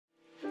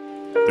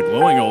The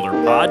Glowing Older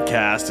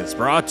podcast is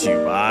brought to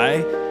you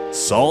by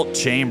Salt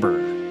Chamber,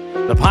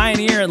 the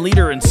pioneer and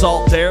leader in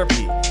salt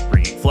therapy,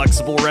 bringing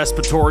flexible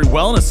respiratory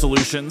wellness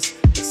solutions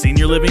to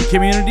senior living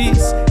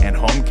communities and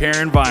home care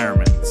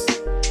environments.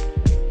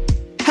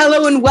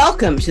 Hello and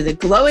welcome to the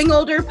Glowing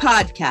Older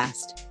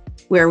podcast,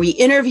 where we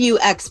interview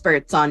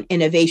experts on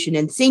innovation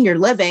in senior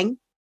living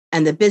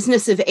and the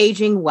business of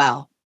aging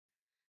well.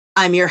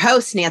 I'm your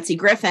host, Nancy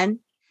Griffin,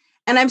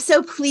 and I'm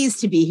so pleased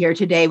to be here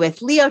today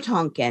with Leo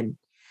Tonkin,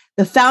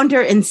 the founder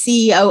and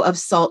CEO of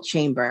Salt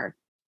Chamber.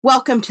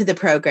 Welcome to the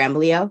program,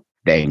 Leo.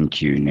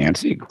 Thank you,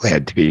 Nancy.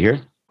 Glad to be here.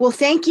 Well,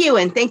 thank you.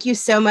 And thank you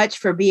so much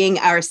for being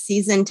our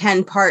season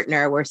 10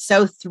 partner. We're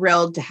so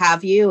thrilled to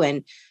have you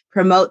and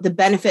promote the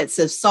benefits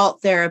of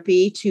salt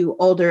therapy to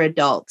older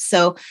adults.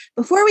 So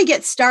before we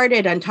get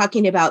started on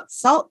talking about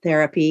salt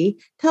therapy,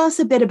 tell us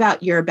a bit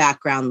about your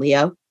background,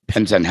 Leo.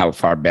 Depends on how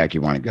far back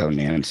you want to go,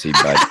 Nancy.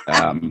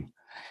 But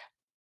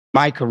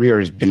my career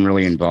has been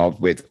really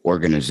involved with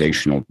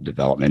organizational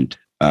development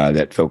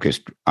that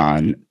focused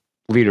on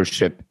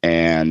leadership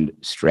and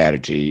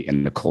strategy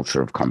and the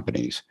culture of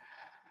companies.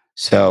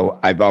 So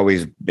I've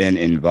always been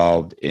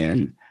involved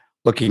in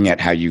looking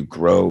at how you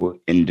grow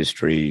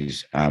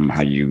industries,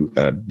 how you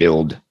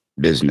build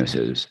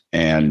businesses.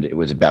 And it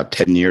was about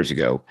 10 years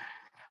ago.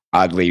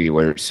 Oddly, we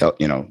were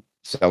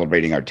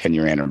celebrating our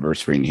 10-year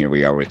anniversary, and here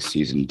we are with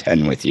season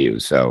 10 with you.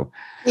 So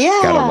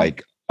gotta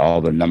like all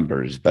the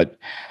numbers. But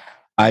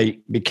I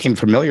became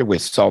familiar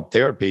with salt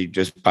therapy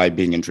just by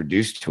being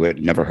introduced to it,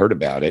 never heard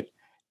about it.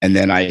 And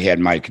then I had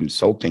my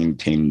consulting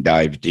team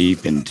dive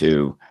deep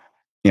into,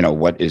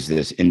 what is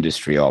this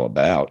industry all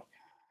about?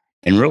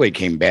 And really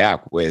came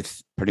back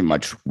with pretty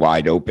much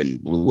wide open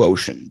blue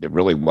ocean. There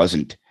really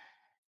wasn't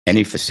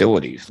any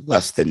facilities,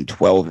 less than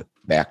 12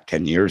 back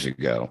 10 years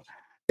ago,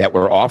 that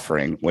were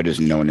offering what is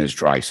known as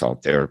dry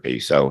salt therapy.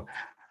 So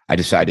I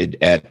decided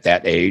at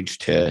that age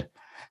to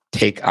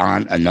take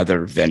on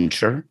another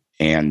venture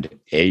and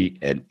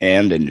an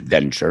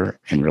adventure,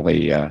 and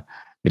really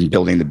been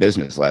building the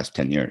business the last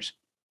 10 years.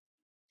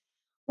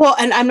 Well,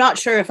 and I'm not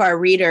sure if our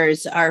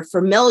readers are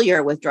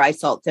familiar with dry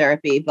salt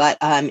therapy, but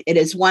it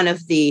is one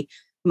of the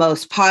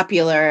most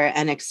popular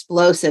and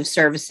explosive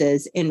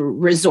services in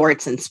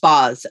resorts and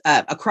spas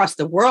across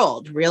the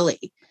world,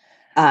 really,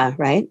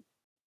 right?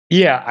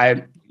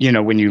 Yeah,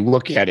 when you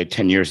look at it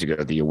 10 years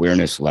ago, the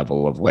awareness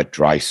level of what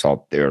dry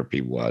salt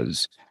therapy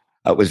was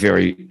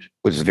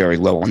very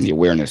low on the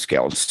awareness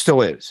scale. It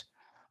still is.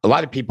 A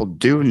lot of people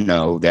do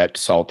know that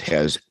salt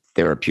has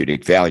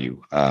therapeutic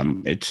value.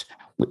 It's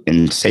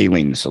in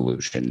saline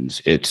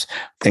solutions. It's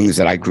things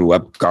that I grew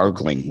up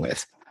gargling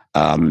with.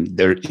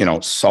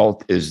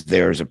 Salt is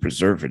there as a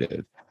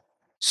preservative.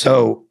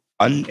 So,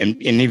 and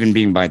even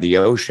being by the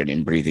ocean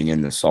and breathing in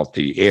the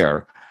salty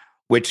air,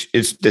 which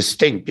is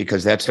distinct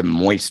because that's a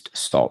moist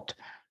salt.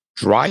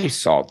 Dry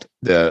salt,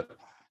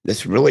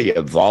 this really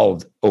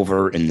evolved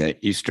over in the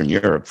Eastern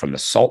Europe from the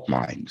salt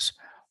mines,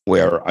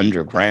 where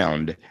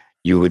underground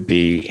you would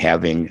be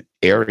having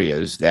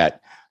areas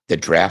that the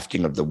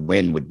drafting of the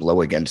wind would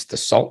blow against the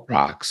salt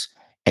rocks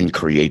and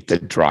create the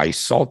dry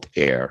salt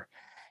air.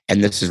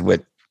 And this is what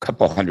a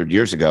couple hundred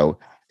years ago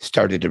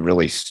started to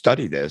really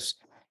study this,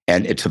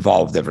 and it's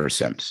evolved ever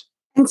since.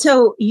 And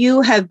so you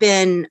have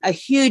been a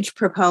huge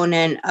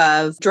proponent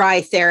of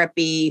dry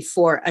therapy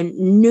for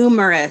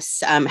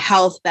numerous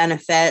health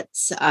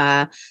benefits.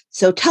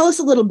 So tell us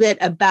a little bit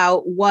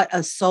about what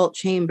a salt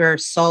chamber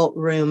salt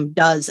room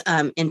does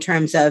in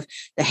terms of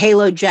the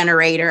halo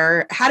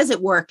generator. How does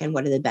it work and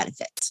what are the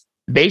benefits?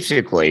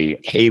 Basically,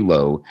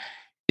 halo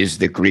is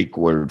the Greek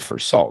word for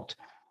salt.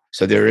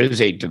 So there is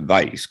a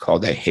device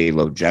called a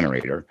halo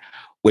generator,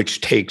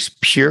 which takes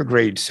pure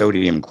grade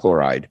sodium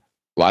chloride.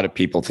 A lot of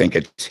people think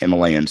it's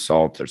Himalayan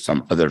salt or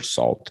some other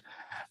salt,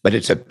 but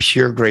it's a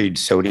pure grade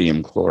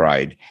sodium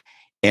chloride,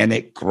 and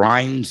it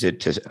grinds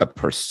it to a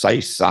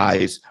precise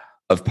size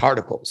of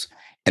particles.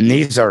 And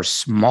these are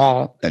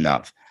small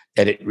enough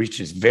that it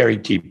reaches very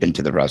deep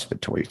into the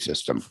respiratory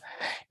system.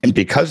 And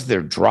because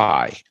they're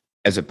dry,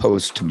 as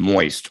opposed to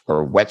moist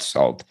or wet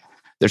salt,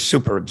 they're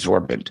super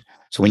absorbent.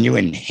 So when you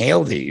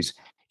inhale these,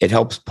 it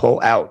helps pull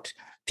out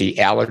the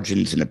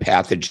allergens and the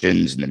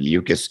pathogens and the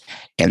mucus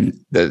and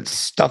the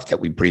stuff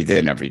that we breathe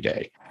in every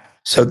day.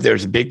 So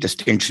there's a big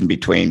distinction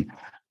between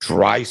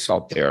dry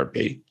salt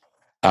therapy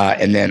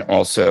and then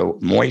also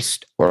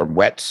moist or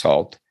wet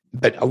salt.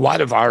 But a lot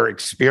of our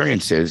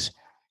experiences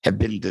have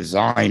been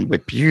designed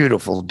with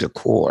beautiful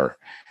decor.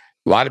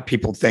 A lot of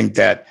people think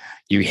that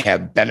you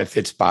have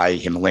benefits by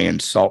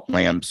Himalayan salt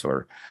lamps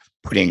or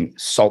putting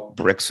salt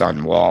bricks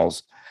on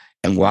walls.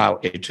 And while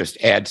it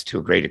just adds to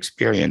a great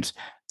experience,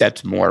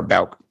 that's more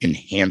about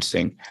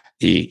enhancing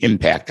the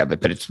impact of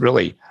it. But it's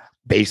really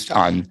based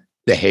on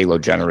the halo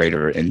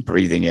generator and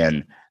breathing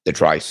in the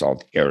dry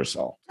salt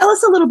aerosol. Tell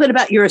us a little bit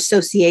about your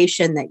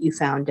association that you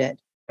founded.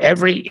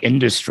 Every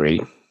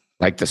industry,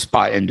 like the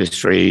spa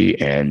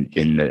industry and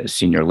in the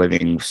senior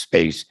living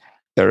space,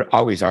 there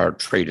always are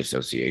trade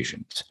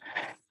associations.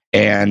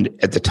 And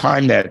at the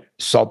time that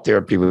salt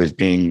therapy was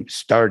being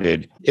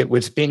started, it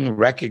was being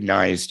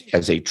recognized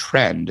as a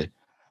trend.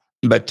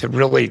 But to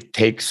really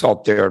take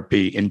salt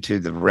therapy into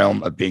the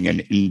realm of being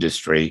an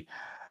industry,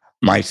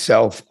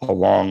 myself,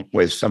 along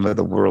with some of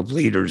the world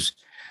leaders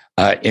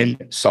in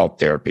salt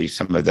therapy,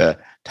 some of the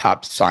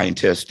top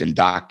scientists and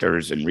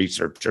doctors and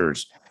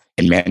researchers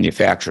and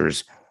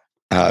manufacturers,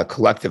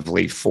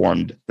 collectively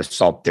formed the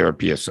Salt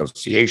Therapy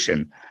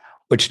Association,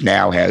 which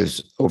now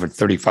has over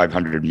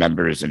 3,500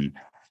 members in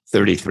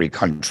 33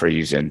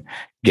 countries and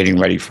getting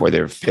ready for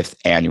their 5th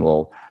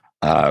annual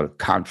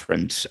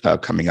conference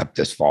coming up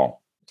this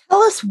fall.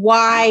 Tell us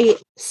why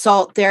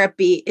salt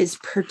therapy is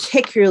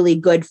particularly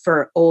good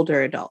for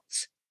older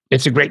adults.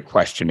 It's a great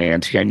question,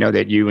 Nancy. I know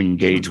that you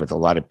engage with a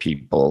lot of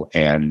people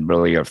and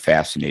really are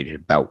fascinated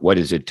about what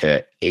is it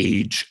to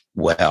age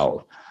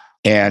well.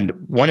 And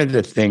one of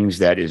the things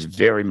that is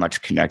very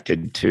much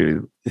connected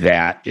to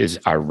that is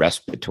our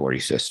respiratory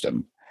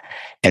system.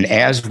 And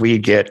as we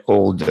get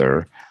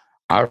older,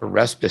 our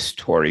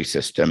respiratory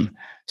system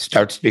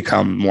starts to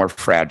become more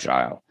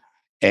fragile.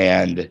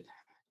 And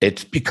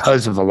it's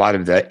because of a lot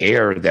of the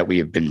air that we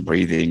have been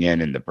breathing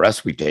in and the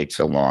breaths we take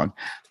so long.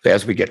 So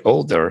as we get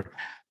older,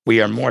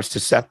 we are more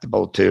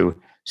susceptible to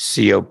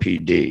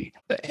COPD,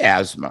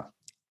 asthma,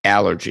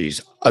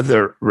 allergies,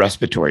 other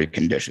respiratory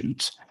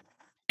conditions.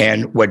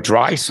 And what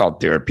dry salt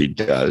therapy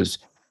does,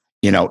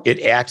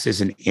 it acts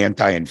as an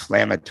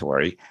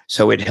anti-inflammatory.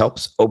 So it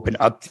helps open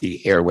up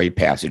the airway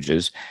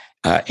passages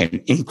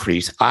and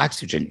increase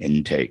oxygen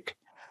intake.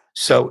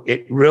 So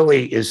it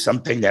really is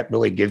something that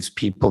really gives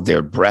people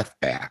their breath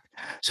back.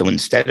 So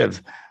instead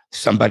of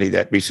somebody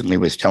that recently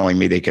was telling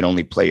me they can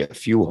only play a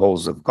few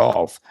holes of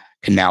golf,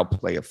 can now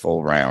play a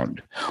full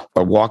round,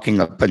 or walking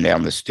up and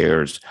down the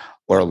stairs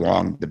or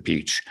along the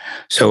beach.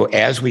 So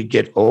as we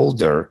get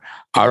older,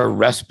 our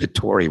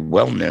respiratory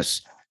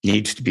wellness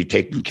needs to be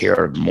taken care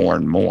of more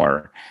and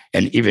more,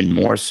 and even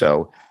more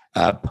so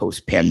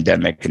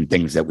post-pandemic and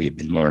things that we've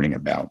been learning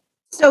about.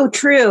 So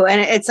true. And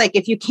it's like,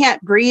 if you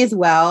can't breathe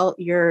well,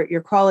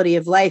 your quality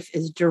of life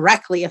is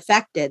directly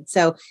affected.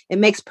 So it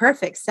makes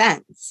perfect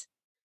sense.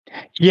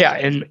 Yeah.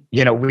 And,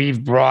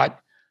 we've brought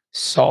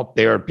salt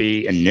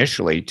therapy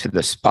initially to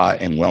the spa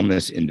and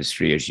wellness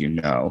industry, as you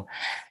know.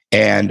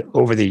 And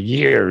over the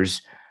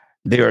years,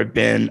 there have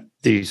been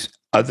these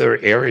other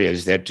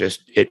areas that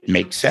it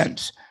makes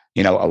sense.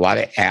 A lot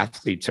of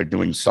athletes are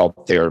doing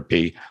salt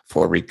therapy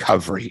for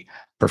recovery,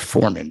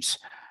 performance,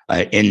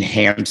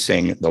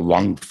 enhancing the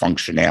lung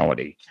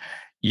functionality.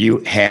 You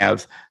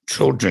have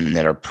children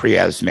that are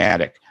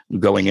pre-asthmatic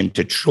going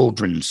into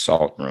children's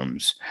salt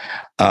rooms.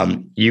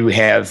 You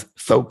have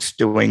folks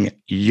doing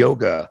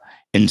yoga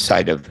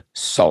inside of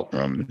salt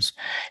rooms.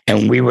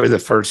 And we were the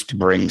first to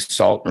bring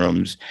salt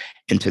rooms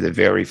into the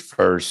very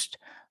first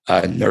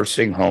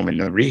nursing home in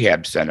the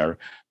rehab center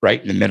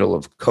right in the middle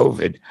of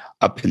COVID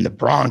up in the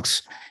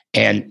Bronx.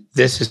 And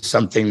this is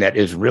something that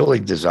is really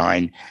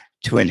designed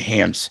to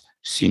enhance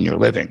senior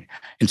living.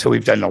 And so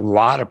we've done a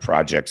lot of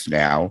projects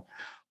now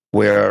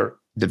where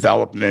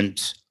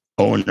development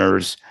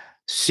owners,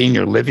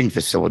 senior living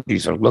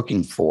facilities are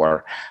looking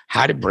for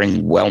how to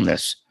bring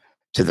wellness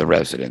to the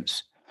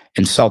residents.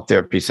 And salt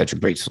therapy is such a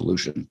great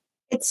solution.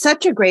 It's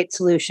such a great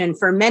solution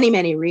for many,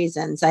 many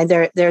reasons.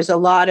 There's a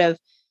lot of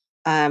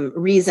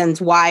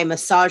reasons why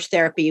massage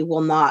therapy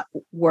will not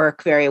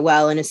work very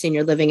well in a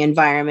senior living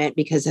environment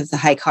because of the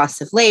high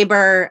cost of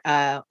labor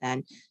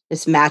and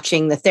just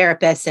matching the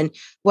therapist. And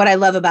what I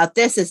love about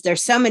this is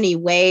there's so many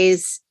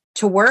ways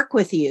to work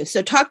with you.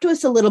 So talk to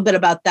us a little bit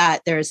about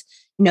that. There's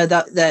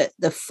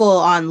the full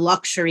on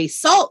luxury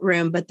salt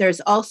room, but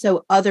there's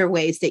also other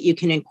ways that you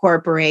can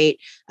incorporate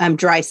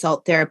dry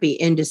salt therapy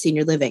into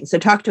senior living. So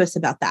talk to us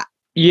about that.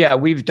 Yeah,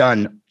 we've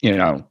done,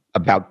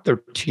 about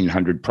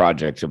 1,300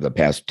 projects over the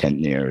past 10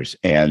 years,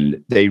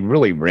 and they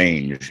really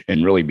range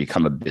and really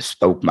become a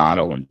bespoke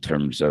model in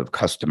terms of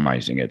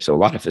customizing it. So a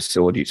lot of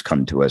facilities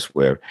come to us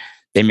where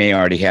they may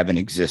already have an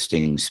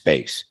existing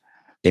space.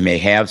 They may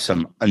have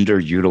some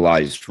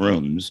underutilized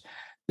rooms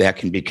that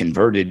can be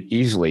converted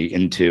easily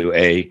into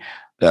a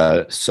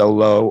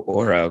solo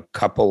or a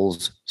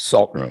couple's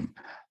salt room.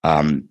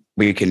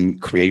 We can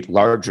create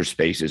larger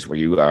spaces where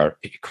you are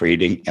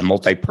creating a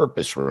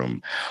multi-purpose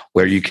room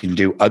where you can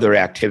do other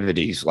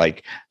activities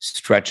like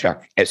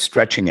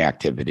stretching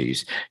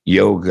activities,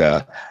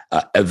 yoga,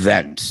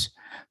 events.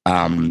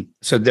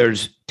 So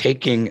there's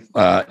taking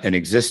an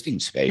existing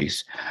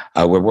space.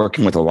 We're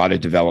working with a lot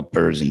of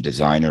developers and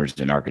designers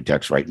and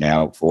architects right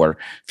now for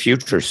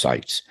future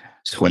sites.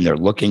 So when they're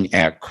looking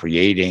at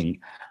creating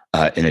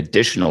an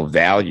additional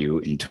value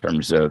in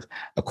terms of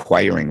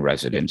acquiring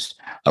residents,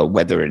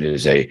 whether it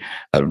is a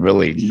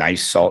really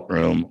nice salt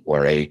room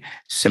or a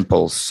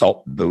simple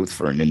salt booth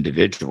for an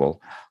individual,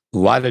 a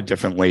lot of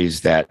different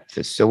ways that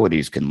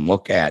facilities can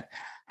look at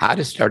how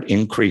to start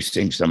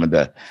increasing some of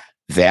the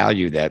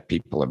value that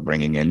people are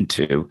bringing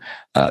into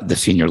the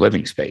senior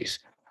living space.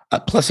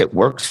 Plus, it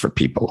works for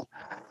people.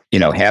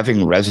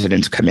 Having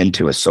residents come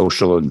into a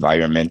social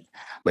environment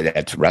but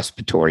that's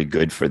respiratory,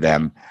 good for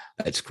them.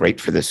 It's great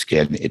for the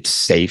skin. It's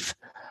safe.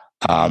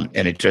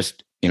 And it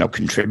just,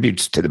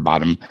 contributes to the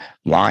bottom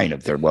line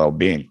of their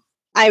well-being.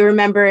 I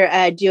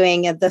remember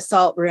doing the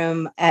salt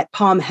room at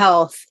Palm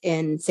Health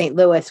in St.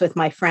 Louis with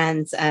my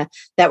friends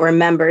that were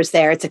members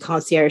there. It's a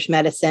concierge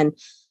medicine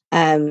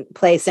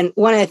place. And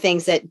one of the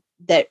things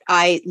that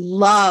I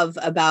love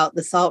about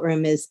the salt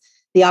room is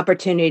the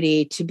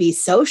opportunity to be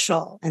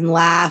social and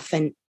laugh.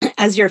 And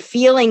as you're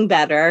feeling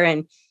better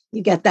and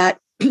you get that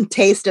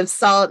taste of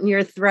salt in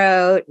your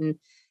throat, and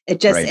it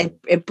just, right.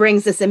 it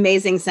brings this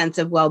amazing sense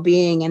of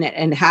well-being,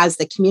 and has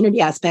the community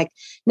aspect.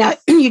 Now,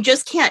 you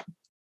just can't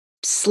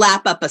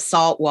slap up a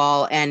salt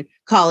wall and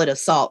call it a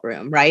salt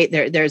room, right?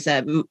 There's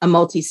a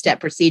multi-step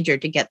procedure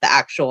to get the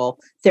actual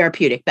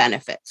therapeutic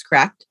benefits,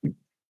 correct?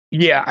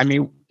 Yeah. I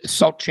mean,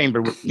 salt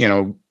chamber,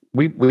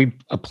 we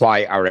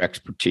apply our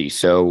expertise.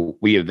 So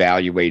we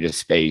evaluate a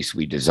space,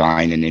 we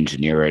design and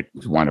engineer it.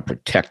 We want to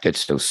protect it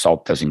so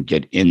salt doesn't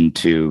get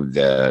into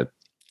the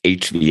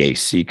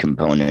HVAC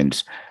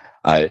components.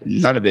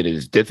 None of it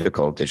is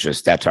difficult. It's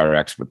just that's our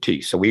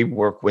expertise. So we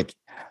work with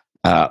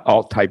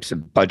all types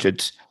of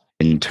budgets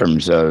in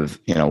terms of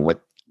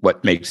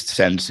what makes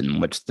sense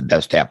and what's the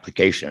best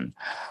application.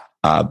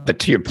 But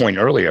to your point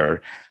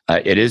earlier,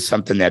 it is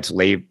something that's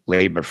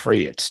labor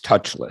free. It's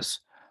touchless.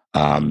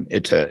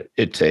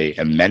 It's a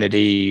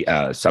amenity.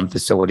 Some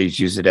facilities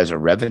use it as a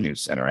revenue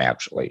center,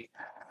 actually.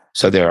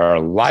 So there are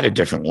a lot of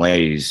different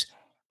ways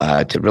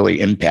to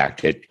really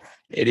impact it.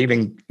 It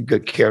even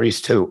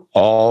carries to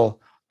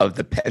all of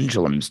the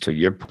pendulums, to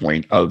your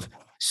point, of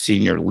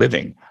senior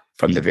living,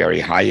 from the very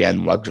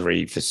high-end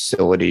luxury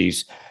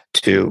facilities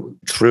to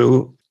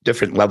true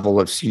different level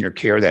of senior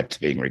care that's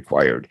being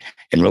required,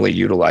 and really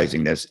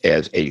utilizing this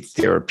as a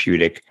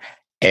therapeutic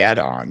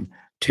add-on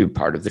to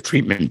part of the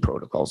treatment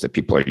protocols that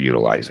people are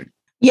utilizing.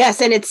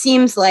 Yes, and it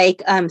seems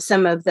like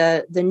some of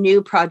the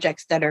new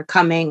projects that are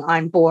coming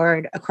on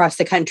board across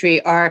the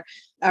country are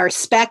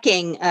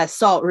speccing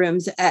salt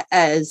rooms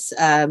as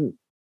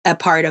a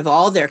part of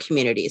all their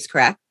communities,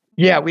 correct?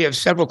 Yeah, we have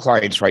several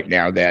clients right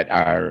now that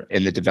are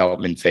in the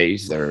development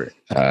phase. They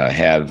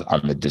have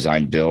on the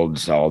design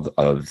builds all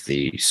of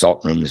the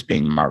salt rooms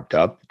being marked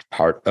up. It's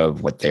part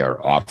of what they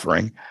are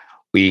offering.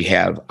 We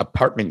have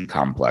apartment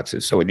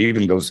complexes. So it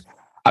even goes,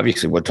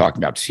 obviously we're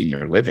talking about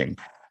senior living,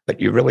 but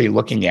you're really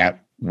looking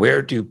at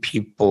where do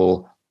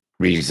people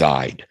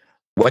reside?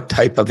 What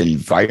type of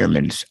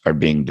environments are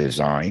being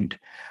designed?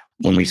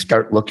 When we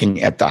start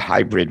looking at the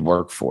hybrid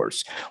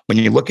workforce, when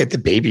you look at the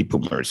baby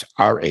boomers,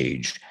 our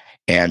age,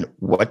 and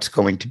what's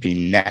going to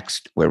be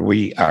next where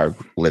we are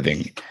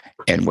living,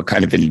 and what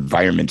kind of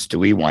environments do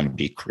we want to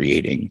be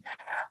creating,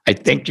 I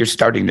think you're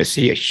starting to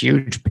see a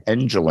huge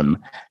pendulum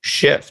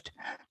shift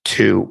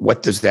to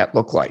what does that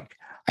look like.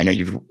 I know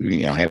you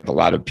have a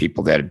lot of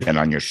people that have been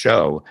on your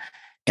show,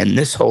 and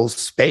this whole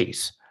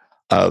space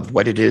of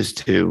what it is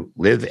to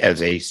live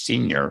as a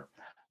senior,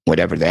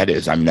 whatever that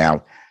is. I'm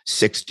now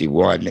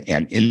 61,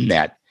 and in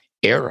that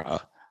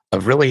era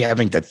of really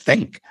having to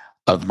think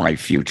of my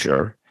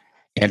future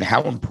and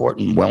how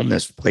important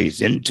wellness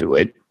plays into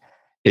it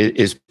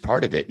is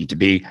part of it. And to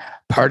be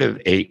part of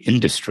a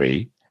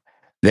industry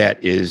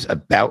that is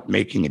about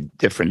making a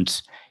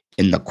difference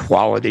in the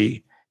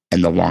quality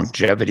and the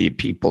longevity of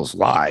people's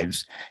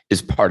lives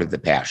is part of the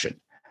passion.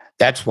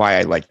 That's why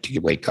I like to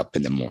wake up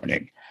in the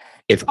morning.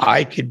 If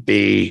I could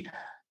be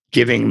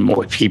giving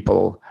more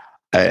people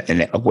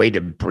a way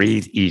to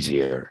breathe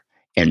easier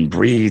and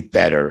breathe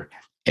better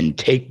and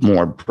take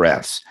more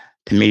breaths,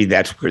 to me,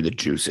 that's where the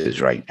juice is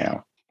right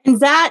now. And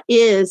that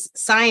is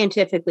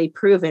scientifically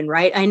proven,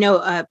 right? I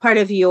know part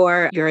of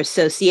your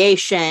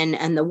association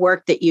and the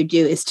work that you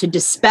do is to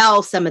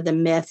dispel some of the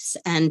myths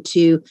and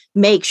to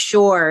make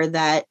sure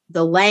that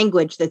the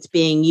language that's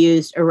being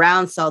used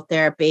around salt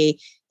therapy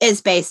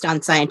is based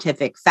on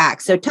scientific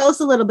facts. So tell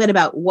us a little bit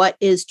about what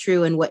is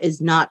true and what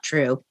is not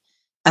true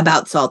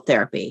about salt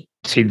therapy.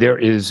 See, there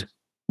is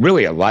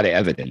really a lot of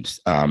evidence.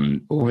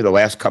 Over the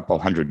last couple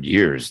hundred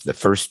years, the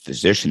first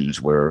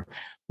physicians were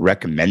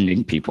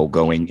recommending people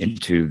going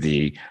into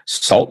the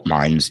salt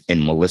mines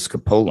in Woliska,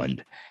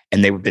 Poland.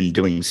 And they've been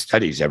doing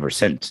studies ever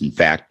since. In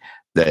fact,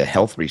 the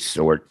health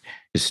resort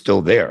is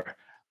still there.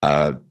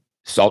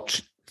 Salt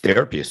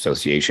Therapy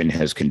Association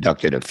has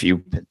conducted a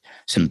few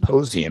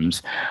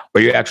symposiums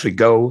where you actually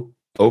go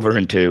over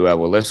into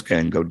Woliska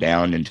and go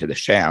down into the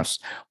shafts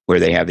where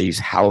they have these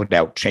hollowed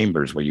out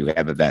chambers where you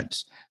have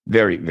events.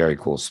 Very, very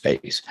cool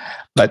space.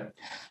 But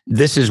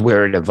this is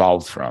where it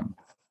evolved from.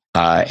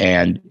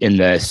 And in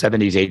the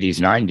 70s, 80s,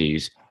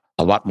 90s,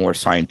 a lot more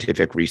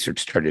scientific research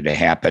started to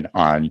happen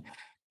on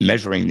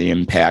measuring the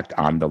impact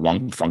on the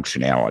lung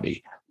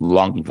functionality,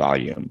 lung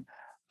volume,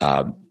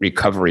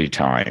 recovery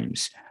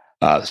times.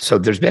 So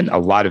there's been a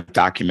lot of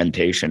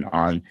documentation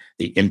on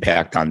the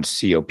impact on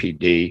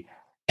COPD,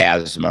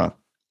 asthma,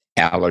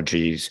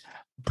 allergies,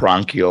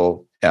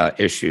 bronchial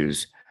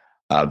issues.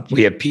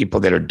 We have people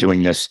that are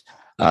doing this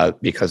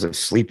because of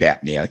sleep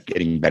apnea,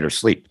 getting better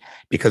sleep,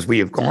 because we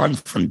have gone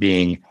from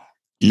being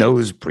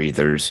nose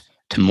breathers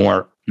to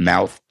more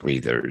mouth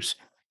breathers.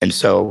 And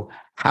so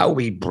how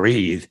we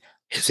breathe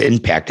has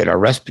impacted our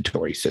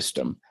respiratory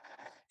system.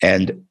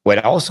 And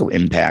what also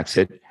impacts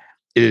it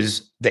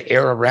is the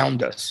air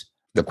around us,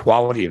 the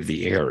quality of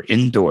the air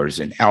indoors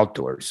and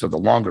outdoors. So the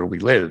longer we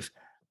live,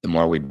 the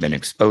more we've been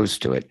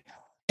exposed to it.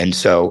 And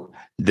so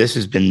this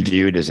has been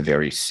viewed as a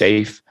very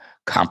safe,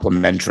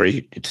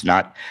 complementary. It's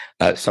not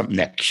something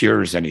that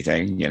cures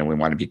anything. We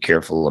want to be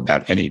careful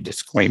about any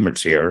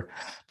disclaimers here,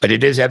 but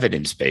it is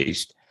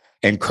evidence-based.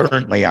 And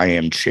currently I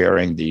am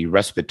chairing the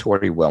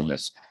respiratory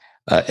wellness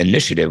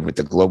initiative with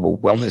the Global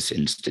Wellness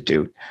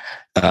Institute.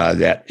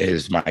 That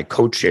is my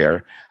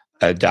co-chair,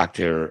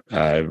 Dr.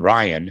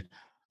 Ryan,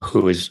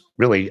 who is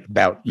really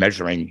about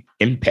measuring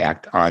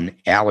impact on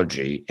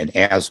allergy and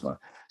asthma.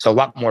 So a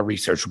lot more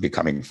research will be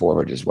coming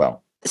forward as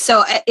well.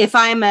 So if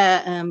I'm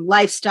a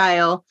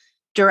lifestyle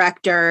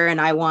director and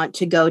I want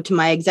to go to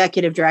my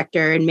executive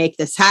director and make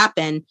this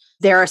happen,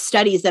 there are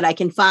studies that I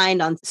can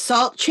find on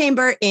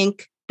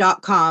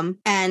saltchamberinc.com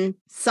and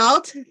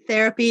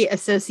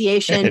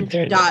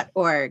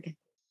salttherapyassociation.org.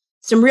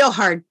 Some real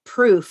hard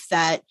proof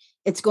that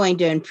it's going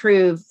to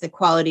improve the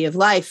quality of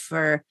life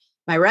for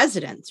my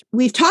residents.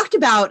 We've talked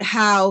about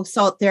how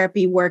salt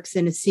therapy works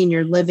in a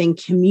senior living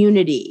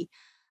community,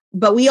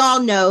 but we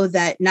all know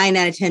that 9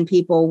 out of 10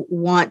 people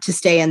want to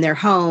stay in their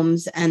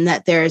homes and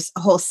that there's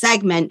a whole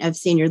segment of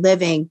senior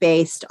living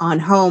based on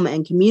home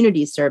and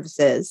community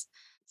services.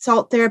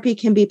 Salt therapy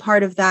can be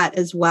part of that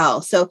as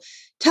well. So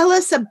tell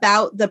us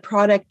about the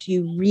product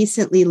you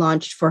recently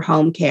launched for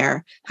home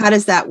care. How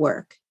does that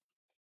work?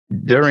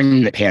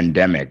 During the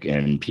pandemic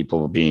and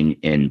people being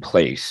in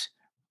place,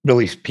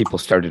 really people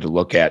started to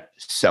look at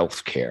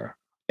self-care.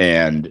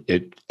 And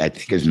it, I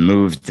think, has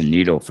moved the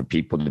needle for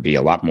people to be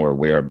a lot more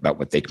aware about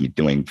what they can be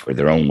doing for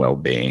their own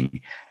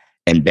well-being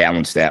and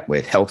balance that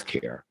with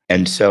healthcare.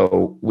 And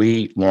so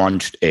we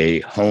launched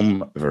a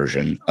home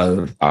version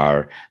of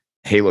our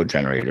Halo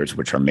generators,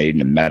 which are made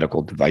in a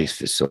medical device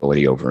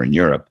facility over in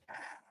Europe,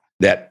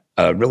 that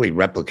really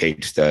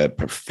replicates the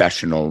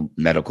professional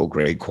medical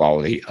grade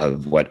quality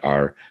of what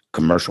our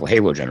commercial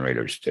Halo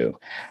generators do.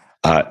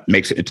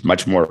 Makes it's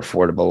much more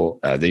affordable.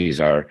 These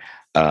are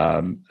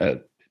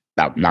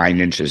about 9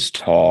 inches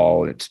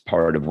tall. It's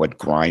part of what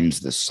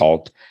grinds the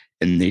salt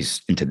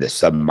into the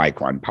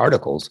submicron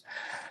particles.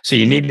 So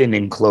you need an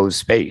enclosed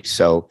space.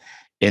 So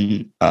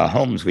in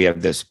homes, we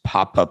have this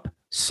pop-up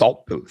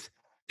salt booth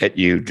that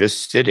you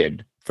just sit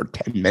in for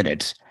 10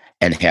 minutes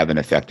and have an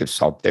effective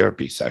salt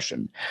therapy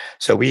session.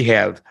 So we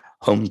have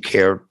home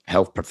care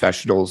health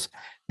professionals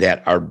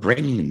that are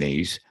bringing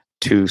these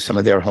to some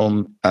of their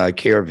home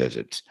care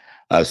visits.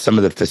 Some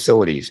of the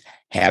facilities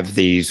have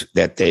these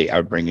that they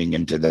are bringing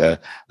into the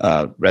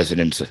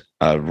residents'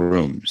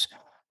 rooms.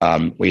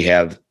 We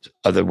have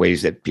other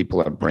ways that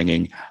people are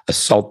bringing a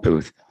salt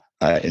booth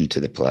into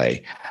the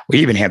play. We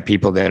even have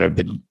people that have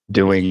been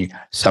doing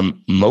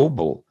some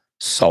mobile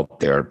salt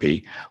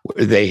therapy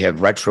where they have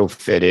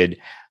retrofitted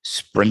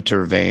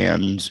Sprinter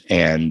vans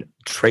and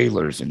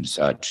trailers and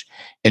such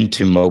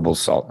into mobile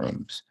salt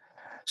rooms.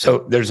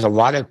 So there's a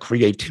lot of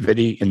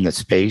creativity in the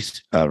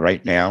space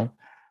right now.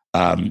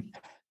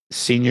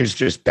 Seniors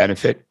just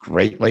benefit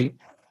greatly,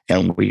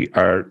 and we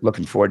are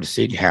looking forward to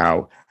seeing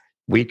how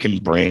we can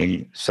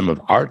bring some of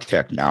our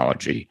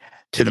technology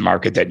to the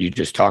market that you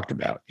just talked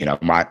about.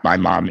 My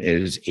mom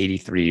is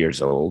 83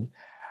 years old.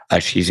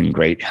 She's in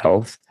great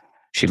health.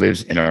 She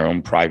lives in her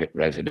own private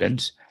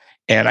residence.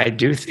 And I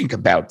do think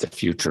about the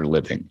future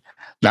living,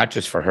 not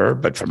just for her,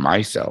 but for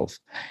myself,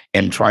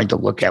 and trying to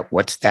look at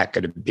what's that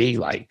going to be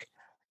like.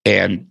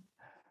 And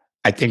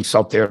I think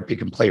salt therapy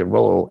can play a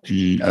role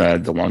in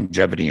the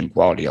longevity and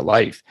quality of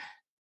life.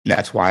 And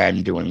that's why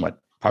I'm doing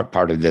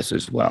part of this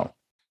as well.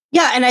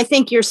 Yeah, and I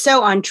think you're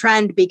so on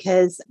trend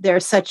because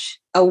there's such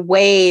a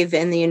wave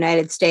in the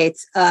United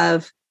States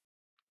of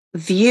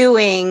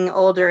viewing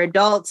older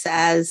adults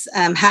as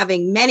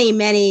having many,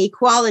 many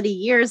quality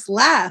years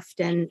left.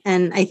 And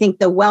I think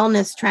the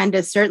wellness trend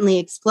has certainly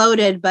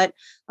exploded, but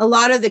a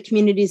lot of the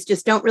communities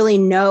just don't really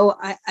know,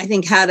 I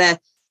think, how to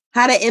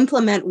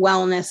implement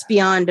wellness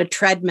beyond a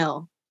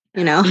treadmill,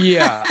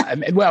 Yeah.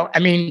 Well, I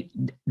mean,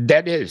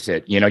 that is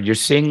it. You're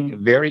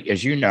seeing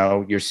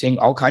you're seeing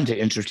all kinds of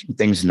interesting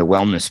things in the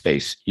wellness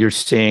space. You're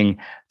seeing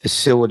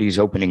facilities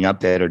opening up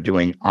that are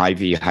doing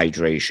IV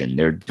hydration.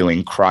 They're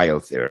doing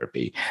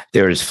cryotherapy.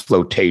 There is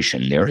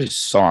flotation. There is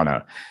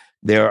sauna.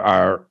 There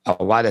are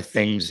a lot of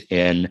things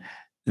in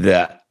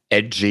the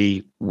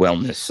edgy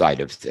wellness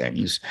side of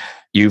things.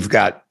 You've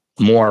got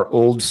more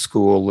old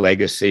school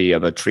legacy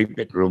of a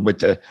treatment room with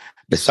the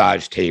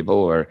massage table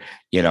or,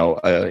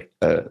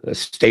 a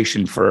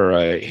station for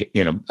a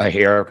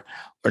hair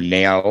or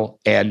nail.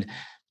 And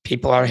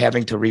people are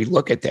having to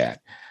relook at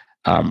that.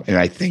 And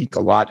I think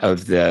a lot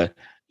of the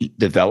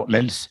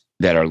developments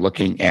that are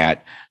looking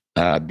at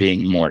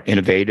being more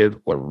innovative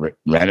or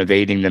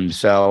renovating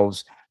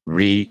themselves,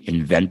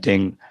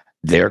 reinventing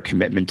their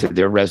commitment to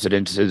their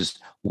residents'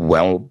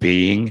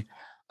 well-being,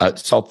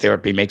 salt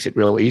therapy makes it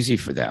real easy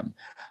for them.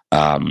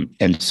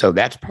 And so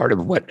that's part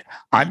of what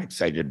I'm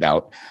excited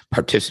about,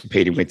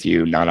 participating with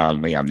you, not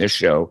only on this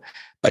show,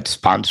 but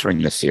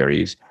sponsoring the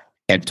series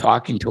and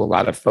talking to a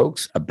lot of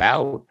folks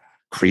about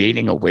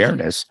creating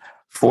awareness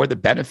for the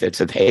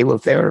benefits of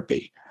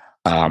halotherapy.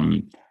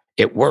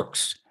 It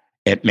works.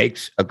 It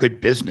makes a good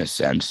business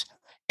sense,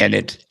 and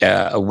it's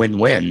a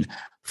win-win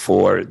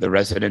for the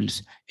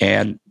residents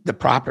and the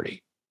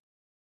property.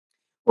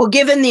 Well,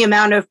 given the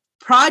amount of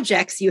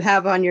projects you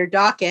have on your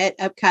docket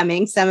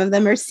upcoming, some of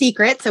them are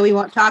secret, so we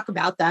won't talk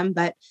about them,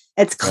 but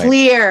it's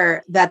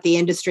clear that the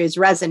industry is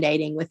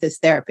resonating with this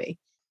therapy.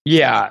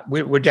 Yeah,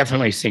 we're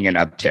definitely seeing an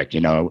uptick.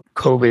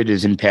 COVID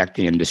has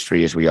impacted the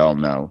industry, as we all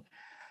know.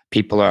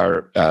 People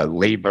are,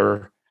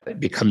 labor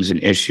becomes an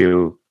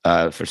issue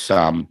for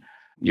some.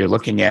 You're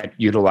looking at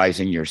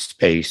utilizing your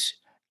space.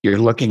 You're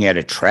looking at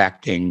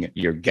attracting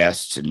your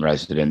guests and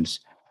residents.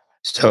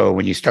 So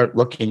when you start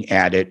looking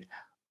at it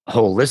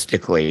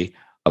holistically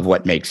of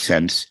what makes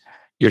sense,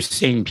 you're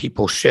seeing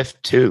people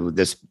shift to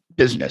this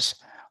business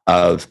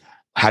of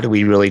how do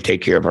we really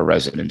take care of our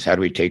residents? How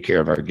do we take care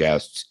of our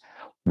guests?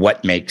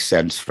 What makes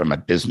sense from a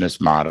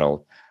business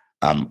model?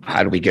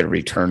 How do we get a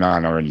return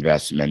on our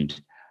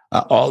investment?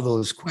 All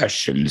those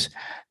questions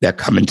that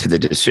come into the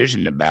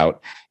decision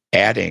about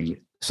adding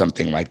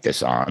something like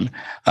this on.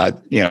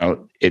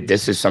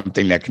 This is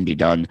something that can be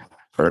done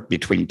for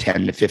between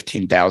 $10,000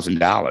 to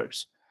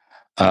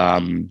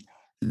 $15,000.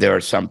 There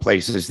are some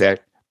places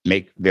that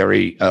make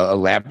very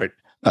elaborate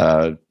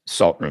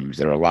salt rooms.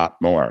 There are a lot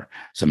more.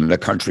 Some of the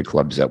country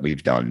clubs that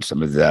we've done,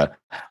 some of the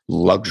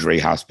luxury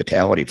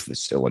hospitality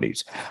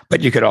facilities. But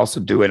you could also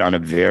do it on a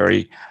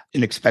very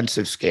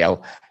inexpensive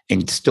scale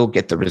and still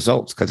get the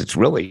results, because it's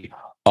really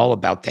all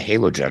about the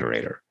halo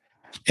generator.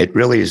 It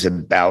really is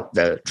about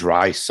the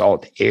dry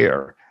salt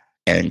air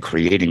and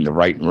creating the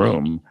right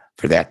room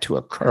for that to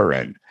occur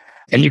in.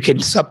 And you can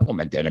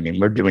supplement it. I mean,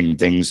 we're doing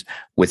things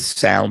with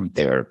sound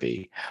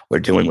therapy. We're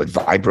doing with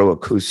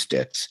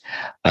vibroacoustics.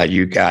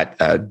 You got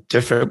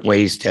different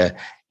ways to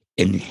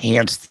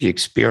enhance the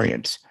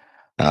experience.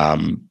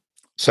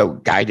 So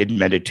guided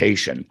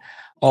meditation,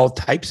 all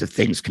types of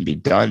things can be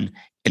done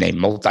in a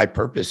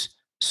multi-purpose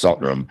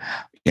salt room.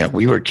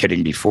 We were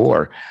kidding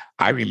before.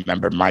 I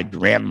remember my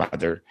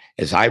grandmother,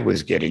 as I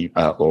was getting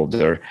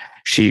older,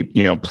 she,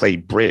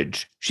 played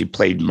bridge. She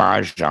played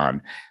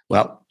mahjong.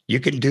 Well, you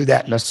can do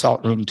that in a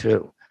salt room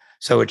too.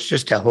 So it's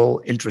just a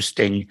whole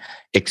interesting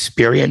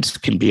experience.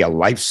 It can be a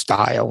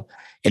lifestyle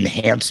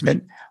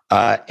enhancement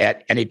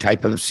at any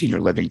type of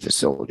senior living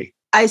facility.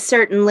 I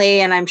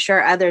certainly, and I'm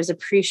sure others,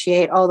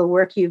 appreciate all the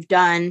work you've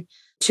done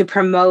to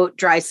promote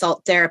dry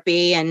salt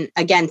therapy. And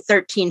again,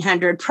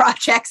 1,300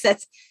 projects,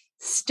 that's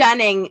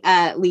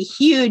stunningly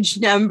huge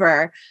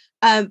number.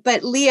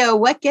 But Leo,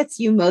 what gets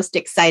you most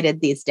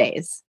excited these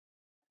days?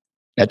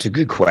 That's a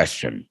good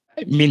question.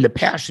 I mean, the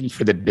passion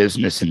for the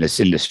business in this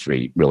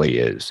industry really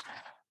is,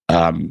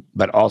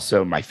 but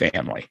also my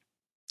family.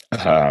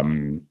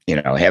 Having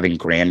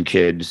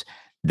grandkids,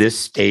 this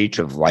stage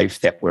of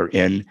life that we're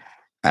in.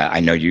 I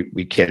know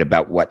we kid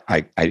about what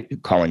I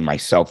calling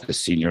myself the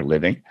senior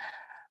living,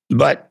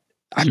 but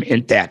I'm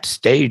in that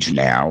stage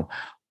now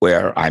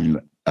where I'm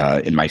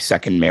in my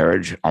second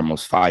marriage,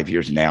 almost 5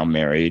 years now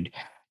married,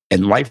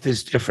 and life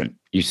is different.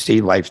 You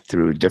see life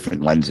through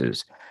different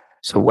lenses.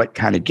 So what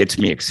kind of gets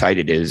me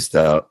excited is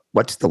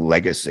what's the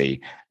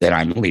legacy that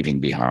I'm leaving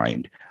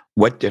behind?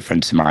 What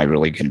difference am I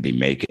really going to be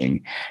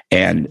making?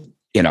 And,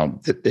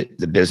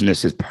 the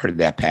business is part of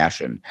that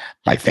passion.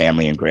 My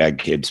family and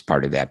grandkids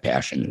part of that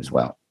passion as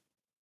well.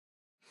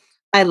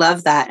 I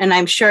love that. And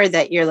I'm sure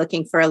that you're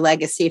looking for a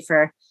legacy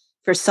for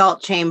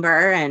Salt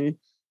Chamber and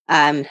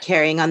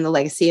carrying on the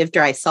legacy of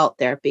dry salt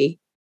therapy.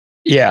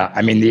 Yeah.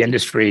 I mean, the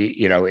industry,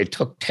 it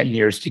took 10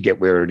 years to get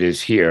where it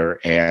is here.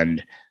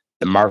 And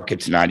the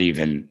market's not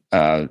even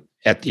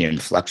at the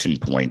inflection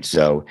point.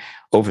 So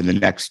over the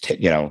next,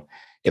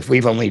 if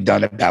we've only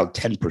done about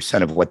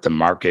 10% of what the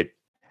market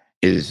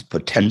is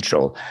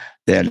potential,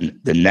 then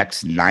the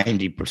next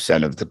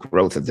 90% of the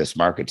growth of this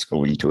market's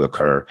going to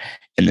occur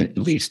in at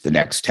least the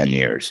next 10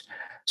 years.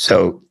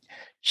 So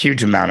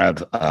huge amount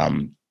of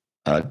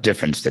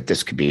difference that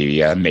this could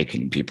be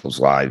making in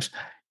people's lives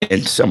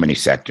in so many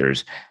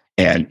sectors.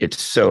 And it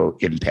so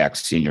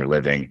impacts senior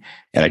living.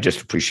 And I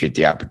just appreciate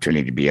the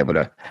opportunity to be able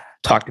to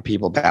talk to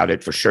people about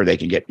it. For sure, they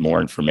can get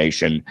more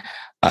information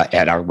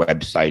at our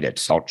website at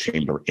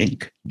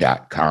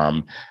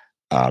saltchamberinc.com.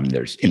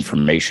 There's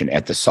information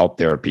at the Salt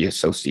Therapy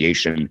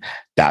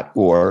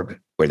Association.org,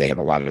 where they have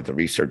a lot of the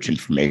research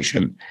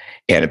information.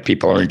 And if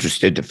people are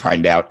interested to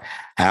find out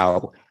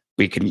how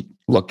we can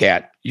look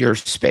at your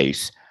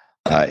space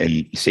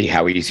and see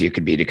how easy it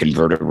could be to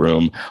convert a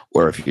room,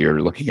 or if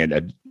you're looking at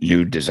a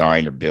new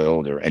design or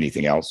build or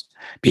anything else,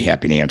 be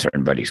happy to answer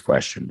anybody's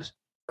questions.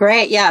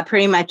 Great. Yeah,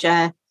 pretty much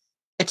a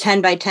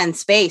 10 by 10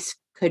 space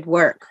could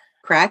work,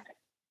 correct?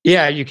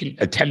 Yeah, you can,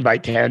 a 10 by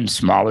 10,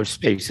 smaller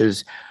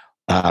spaces.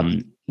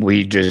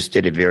 We just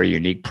did a very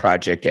unique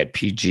project at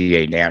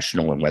PGA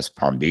National in West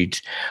Palm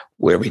Beach,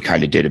 where we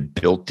kind of did a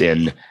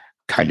built-in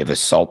kind of a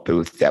salt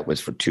booth that was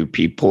for 2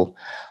 people.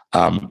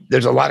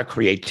 There's a lot of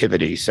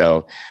creativity.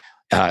 So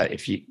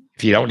if you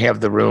don't have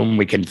the room,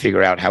 we can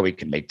figure out how we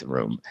can make the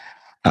room,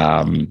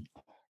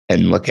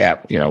 and look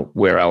at,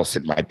 where else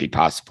it might be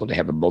possible to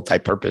have a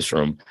multi-purpose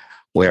room,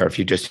 where if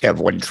you just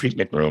have one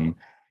treatment room,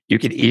 you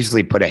could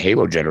easily put a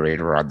halo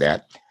generator on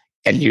that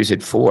and use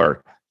it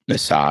for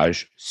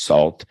massage,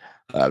 salt,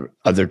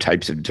 other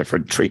types of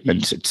different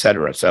treatments, et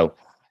cetera. So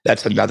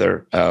that's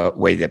another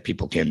way that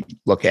people can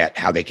look at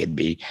how they can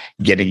be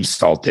getting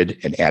salted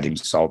and adding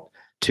salt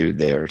to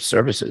their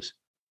services.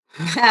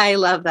 I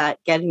love that.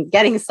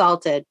 Getting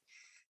salted.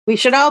 We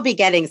should all be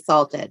getting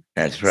salted.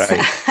 That's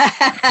right.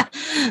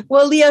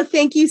 Well, Leo,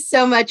 thank you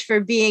so much for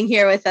being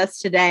here with us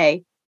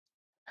today.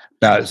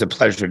 It's a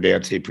pleasure,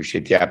 Nancy.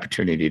 Appreciate the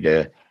opportunity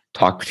to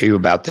talk to you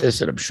about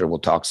this, and I'm sure we'll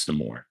talk some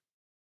more.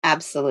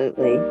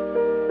 Absolutely.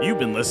 You've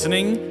been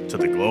listening to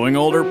the Glowing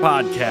Older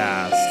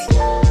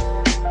Podcast.